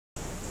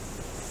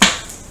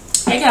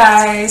Hey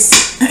guys,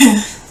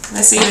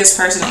 let's see who this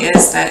person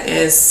is that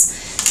is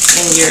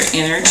in your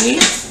energy,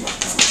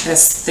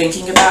 that's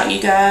thinking about you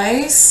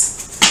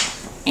guys,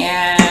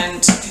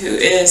 and who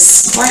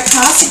is quite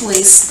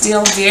possibly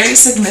still very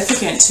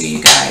significant to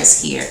you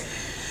guys here.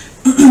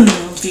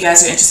 If you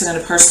guys are interested in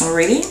a personal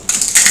reading,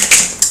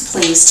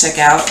 please check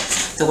out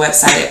the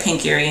website at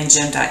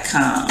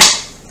pinkariengem.com.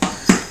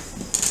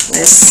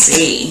 Let's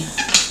see.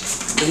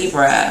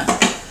 Libra.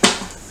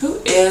 Who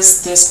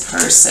is this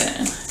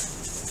person?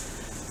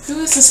 Who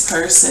is this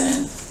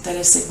person that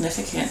is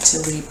significant to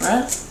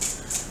Libra?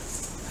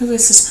 Who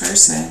is this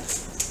person?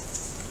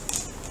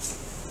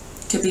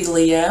 Could be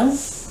Leo.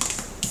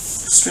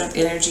 Strength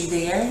energy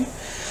there.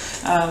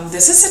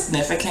 This is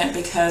significant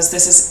because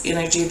this is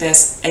energy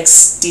that's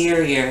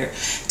exterior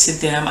to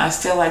them. I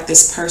feel like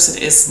this person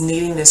is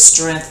needing the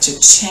strength to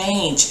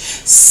change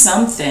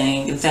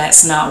something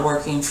that's not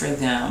working for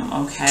them,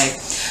 okay?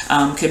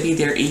 Could be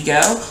their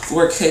ego,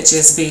 or it could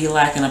just be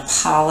like an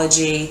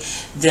apology,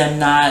 them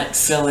not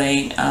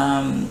feeling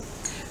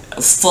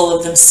full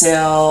of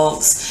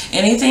themselves.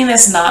 Anything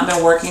that's not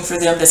been working for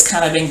them that's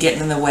kind of been getting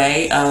in the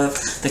way of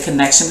the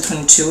connection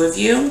between the two of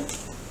you.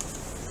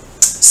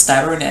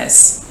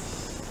 Stubbornness.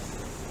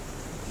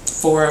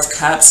 Four of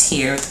Cups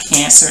here,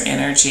 Cancer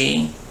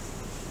energy,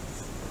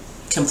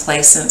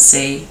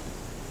 complacency.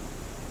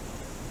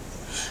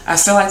 I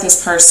feel like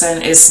this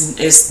person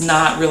is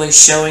not really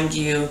showing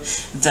you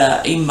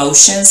the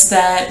emotions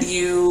that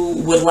you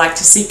would like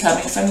to see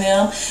coming from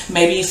them.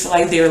 Maybe you feel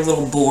like they're a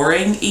little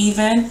boring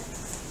even.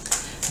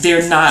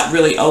 They're not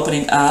really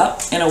opening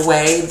up in a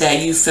way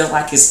that you feel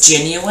like is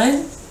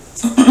genuine.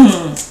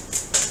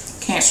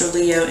 Cancer,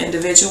 Leo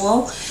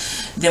individual.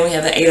 Then we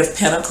have the Eight of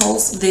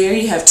Pentacles there.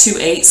 You have two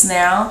eights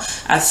now.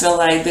 I feel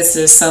like this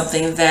is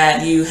something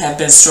that you have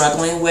been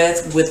struggling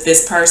with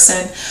this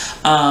person.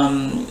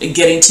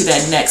 Getting to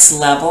that next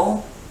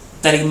level,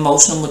 that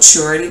emotional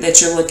maturity that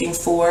you're looking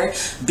for,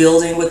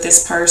 building with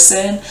this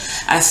person.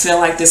 I feel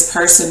like this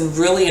person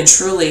really and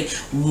truly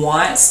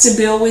wants to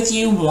build with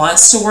you,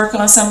 wants to work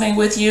on something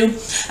with you.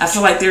 I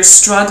feel like they're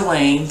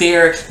struggling.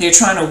 They're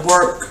trying to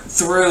work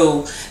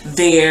through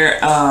their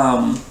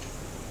own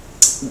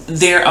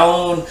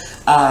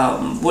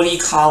what do you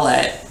call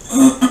it,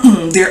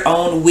 their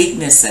own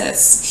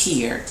weaknesses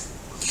here,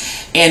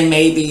 and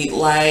maybe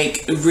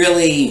like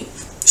really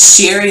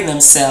sharing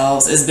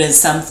themselves has been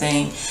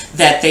something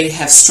that they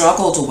have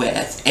struggled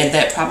with, and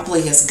that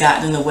probably has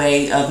gotten in the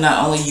way of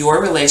not only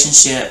your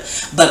relationship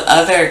but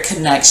other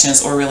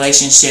connections or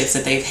relationships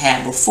that they've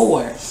had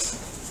before.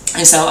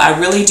 And so I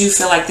really do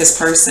feel like this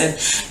person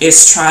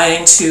is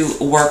trying to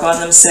work on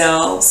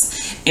themselves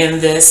in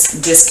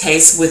this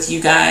case with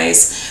you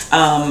guys,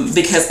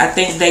 because I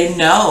think they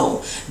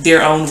know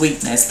their own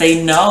weakness.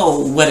 They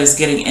know what is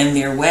getting in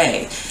their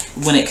way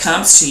when it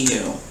comes to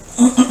you.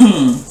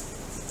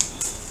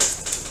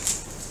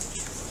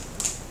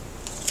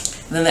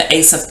 Then the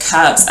Ace of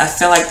Cups. I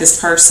feel like this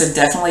person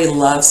definitely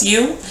loves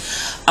you.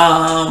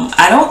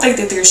 I don't think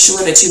that they're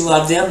sure that you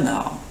love them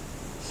though.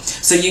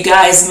 So you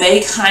guys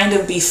may kind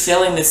of be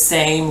feeling the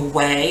same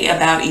way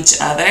about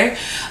each other,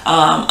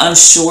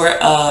 unsure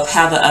of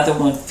how the other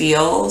one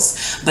feels,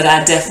 but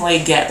I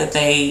definitely get that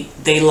they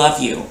love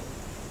you.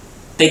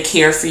 They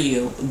care for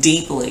you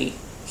deeply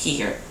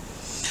here.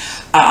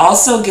 I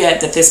also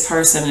get that this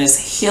person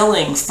is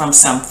healing from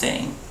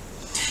something.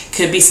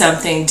 Could be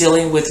something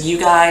dealing with you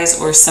guys,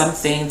 or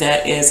something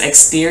that is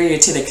exterior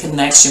to the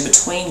connection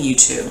between you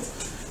two.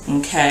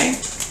 Okay?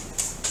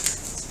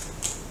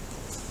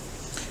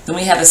 Then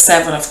we have the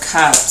Seven of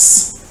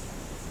Cups.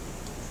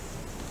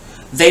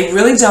 They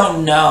really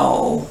don't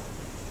know,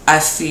 I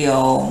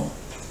feel,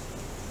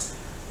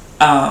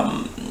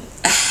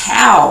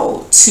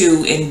 how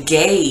to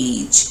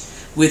engage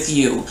with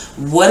you,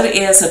 what it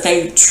is that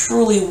they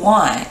truly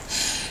want.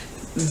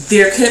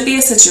 There could be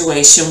a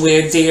situation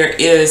where there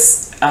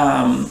is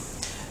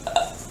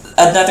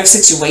another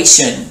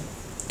situation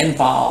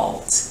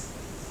involved,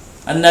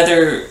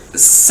 another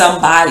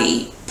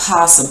somebody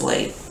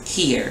possibly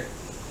here.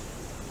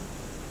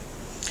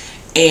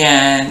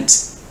 And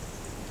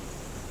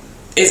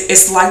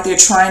it's like they're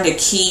trying to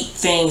keep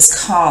things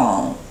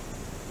calm.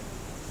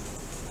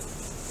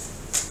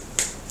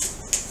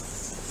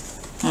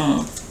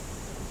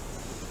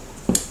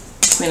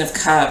 Queen of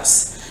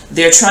Cups.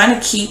 They're trying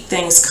to keep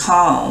things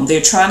calm.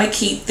 They're trying to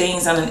keep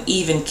things on an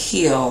even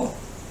keel.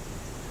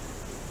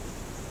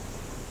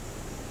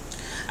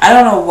 I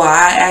don't know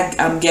why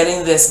I'm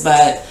getting this,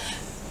 but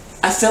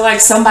I feel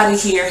like somebody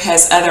here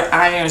has other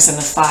irons in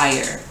the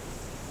fire.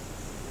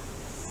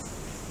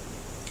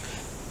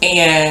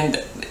 And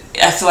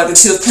I feel like the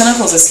Two of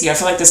Pentacles is here. I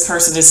feel like this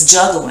person is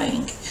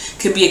juggling.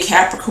 Could be a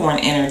Capricorn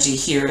energy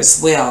here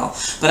as well.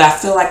 But I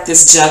feel like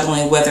this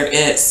juggling, whether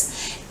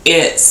it's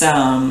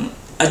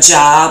a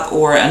job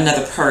or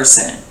another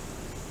person.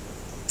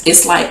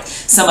 It's like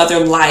some other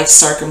life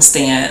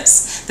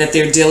circumstance that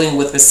they're dealing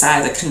with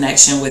beside the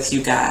connection with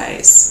you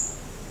guys.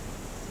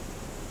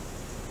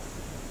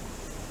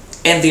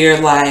 And they're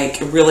like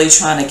really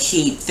trying to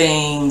keep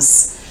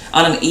things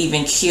on an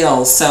even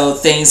keel so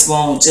things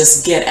won't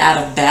just get out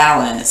of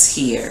balance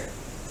here.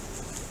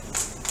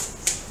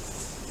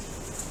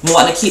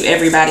 Want to keep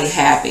everybody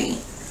happy.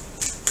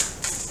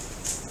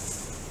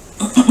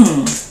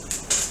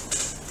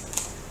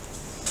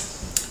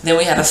 Then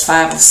we have the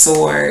Five of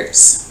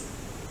Swords.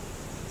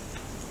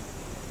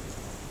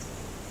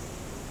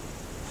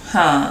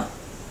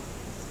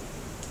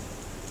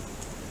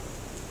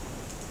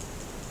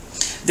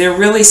 They're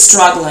really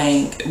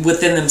struggling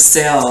within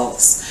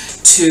themselves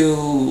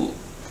to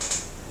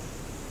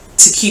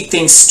keep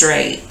things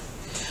straight.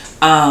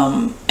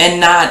 And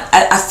not,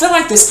 I feel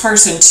like this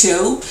person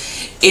too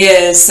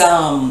is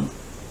someone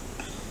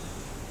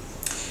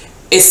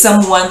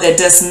that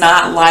does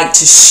not like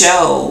to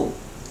show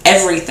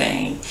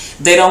everything.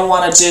 They don't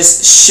want to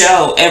just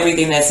show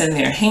everything that's in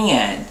their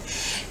hand.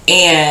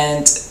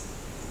 And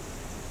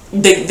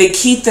they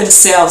keep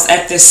themselves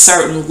at this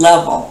certain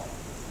level.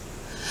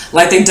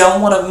 Like they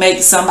don't want to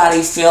make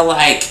somebody feel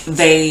like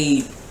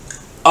they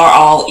are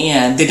all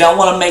in. They don't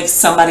want to make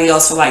somebody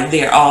else feel like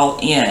they're all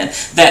in.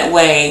 That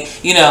way,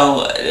 you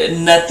know,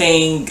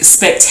 nothing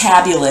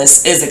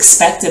spectabulous is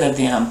expected of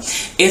them.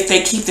 If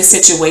they keep the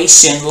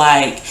situation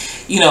like,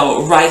 you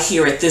know, right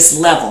here at this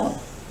level.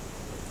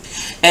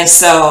 And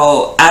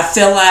so I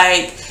feel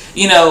like,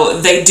 you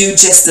know, they do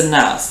just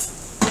enough.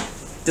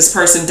 This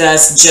person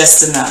does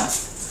just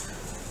enough.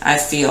 I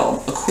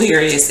feel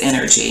Aquarius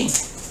energy.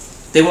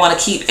 They want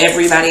to keep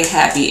everybody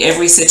happy,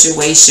 every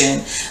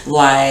situation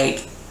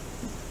like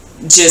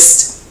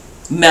just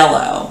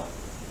mellow.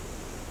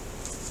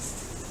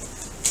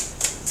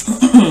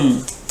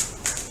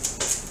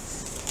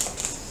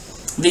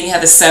 Then you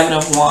have the Seven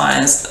of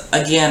Wands.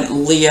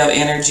 Again, Leo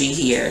energy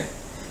here.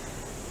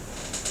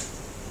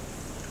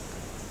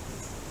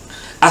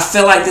 I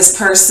feel like this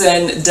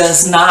person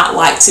does not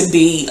like to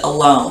be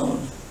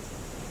alone.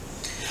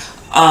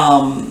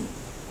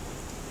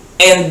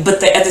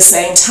 But at the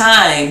same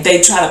time,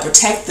 they try to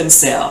protect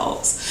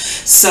themselves.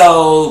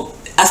 So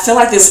I feel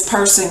like this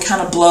person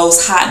kind of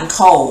blows hot and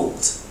cold.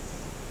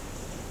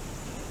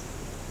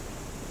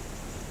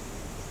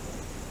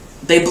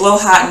 They blow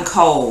hot and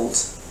cold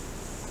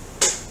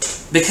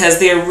because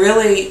they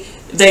really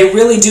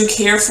do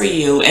care for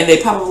you, and they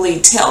probably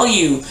tell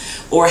you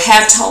or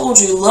have told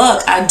you,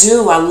 look, I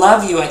do, I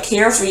love you, I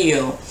care for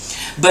you.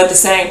 But at the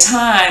same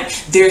time,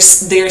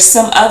 there's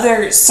some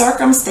other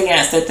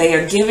circumstance that they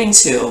are giving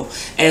to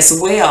as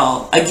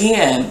well.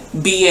 Again,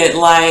 be it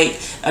like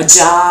a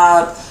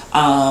job,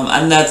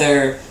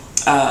 another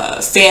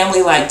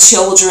family, like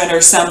children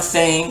or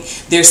something.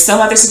 There's some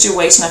other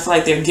situation I feel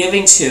like they're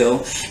giving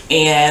to,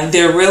 and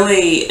they're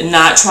really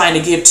not trying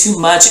to give too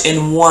much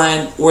in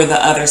one or the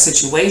other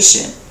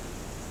situation.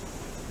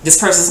 This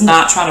person's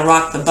not trying to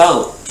rock the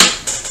boat.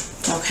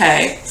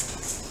 Okay.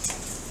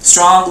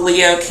 Strong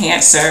Leo,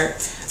 Cancer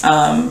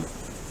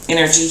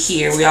energy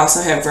here. We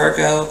also have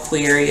Virgo,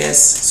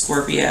 Aquarius,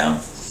 Scorpio.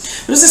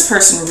 What does this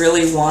person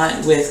really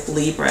want with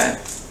Libra?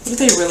 What do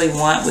they really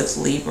want with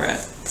Libra?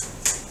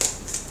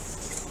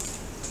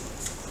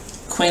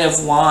 Queen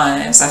of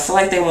Wands. I feel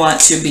like they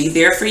want to be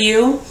there for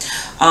you.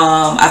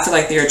 I feel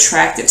like they're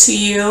attracted to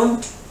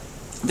you.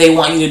 They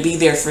want you to be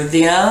there for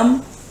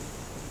them.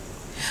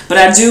 But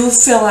I do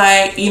feel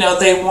like, you know,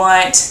 they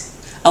want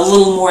a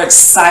little more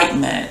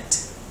excitement.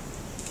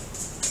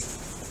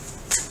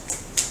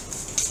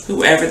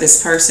 Whoever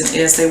this person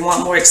is, they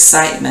want more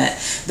excitement.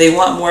 They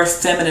want more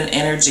feminine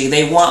energy.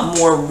 They want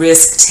more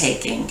risk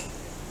taking.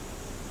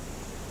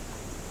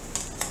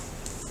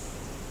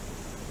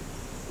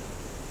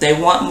 They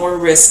want more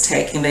risk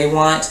taking. They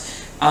want,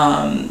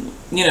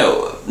 you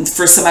know,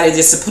 for somebody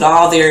just to put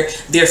all their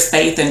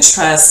faith and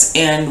trust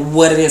in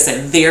what it is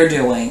that they're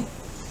doing.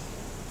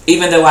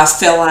 Even though I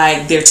feel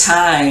like their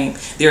time,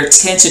 their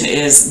attention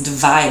is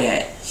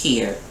divided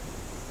here.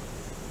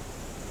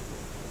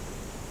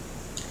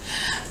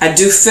 I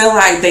do feel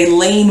like they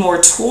lean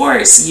more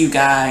towards you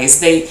guys.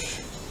 They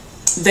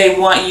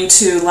want you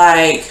to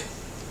like,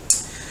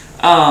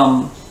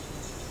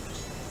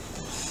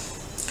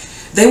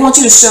 they want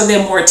you to show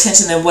them more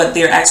attention than what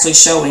they're actually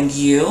showing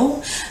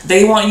you.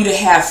 They want you to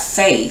have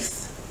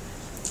faith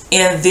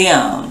in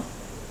them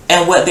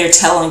and what they're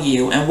telling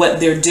you and what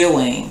they're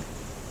doing.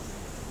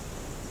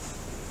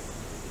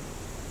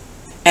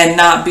 And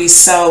not be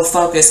so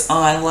focused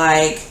on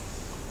like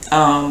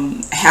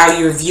how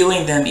you're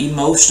viewing them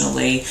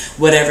emotionally,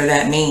 whatever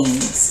that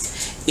means.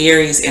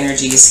 Aries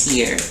energy is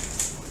here.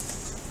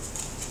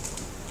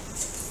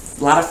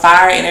 A lot of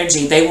fire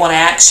energy. They want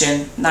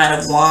action. Nine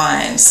of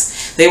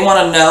Wands. They want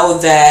to know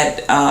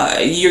that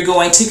you're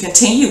going to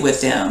continue with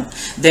them,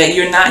 that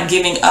you're not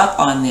giving up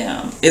on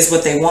them, is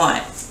what they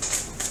want.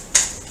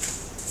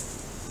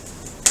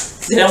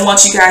 They don't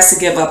want you guys to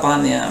give up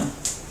on them.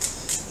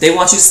 They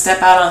want you to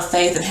step out on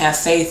faith and have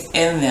faith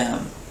in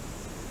them.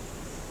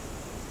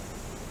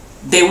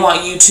 They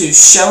want you to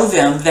show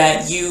them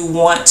that you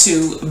want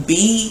to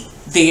be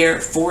there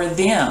for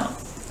them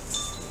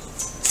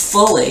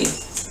fully.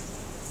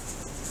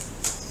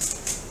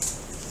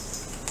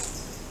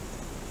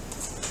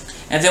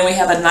 And then we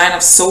have a Nine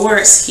of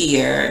Swords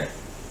here.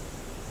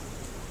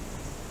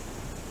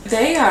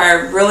 They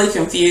are really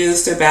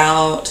confused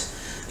about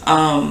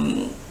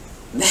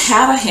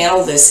how to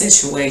handle this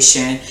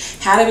situation,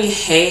 how to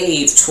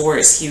behave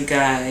towards you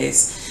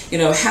guys, you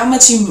know, how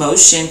much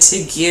emotion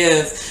to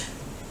give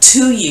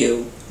to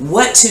you,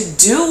 what to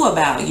do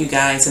about you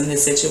guys in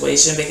this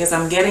situation, because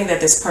I'm getting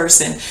that this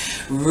person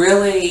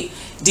really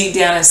deep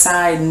down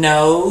inside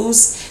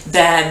knows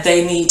that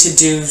they need to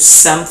do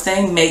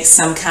something, make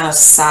some kind of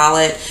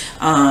solid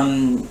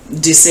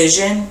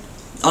decision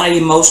on an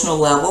emotional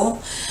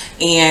level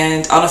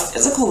and on a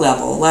physical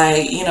level,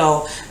 like, you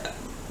know,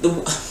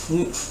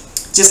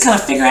 just kind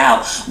of figure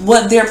out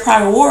what their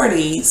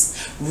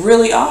priorities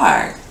really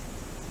are,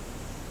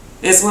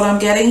 is what I'm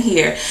getting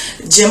here.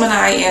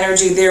 Gemini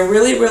energy, they're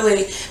really,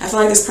 I feel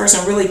like this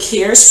person really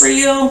cares for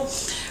you,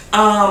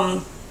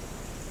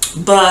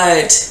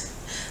 but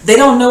they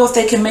don't know if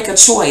they can make a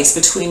choice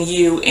between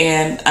you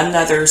and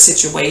another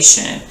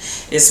situation,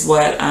 is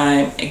what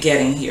I'm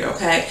getting here,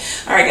 okay?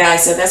 All right,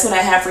 guys, so that's what I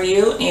have for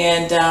you,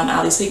 and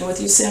I'll be speaking with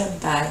you soon.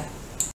 Bye.